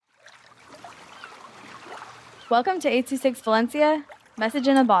Welcome to 826 Valencia, message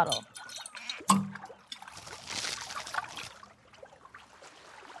in a bottle.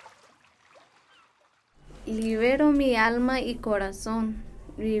 Libero mi alma y corazón.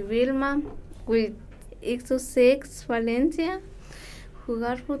 Vilma with 826 Valencia.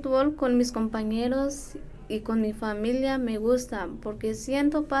 Jugar fútbol con mis compañeros y con mi familia me gusta porque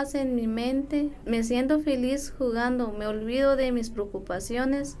siento paz en mi mente, me siento feliz jugando, me olvido de mis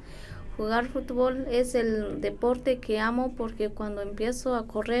preocupaciones. Jugar fútbol es el deporte que amo porque cuando empiezo a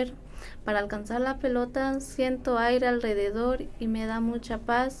correr para alcanzar la pelota siento aire alrededor y me da mucha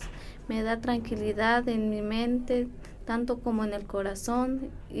paz, me da tranquilidad en mi mente, tanto como en el corazón.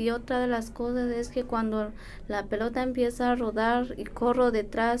 Y otra de las cosas es que cuando la pelota empieza a rodar y corro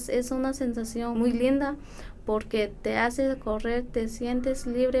detrás, es una sensación muy linda porque te hace correr, te sientes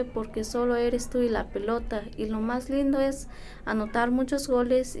libre porque solo eres tú y la pelota. Y lo más lindo es anotar muchos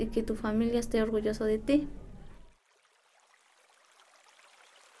goles y que tu familia esté orgulloso de ti.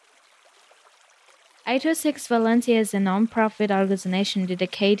 826 Valencia is a non-profit organization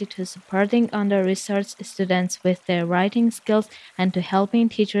dedicated to supporting under-researched students with their writing skills and to helping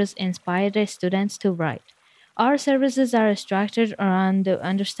teachers inspire their students to write. Our services are structured around the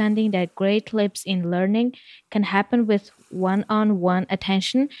understanding that great leaps in learning can happen with one-on-one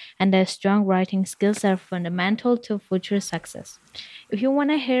attention and that strong writing skills are fundamental to future success. If you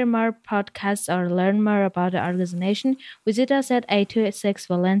want to hear more podcasts or learn more about the organization, visit us at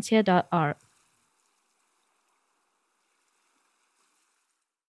 826valencia.org.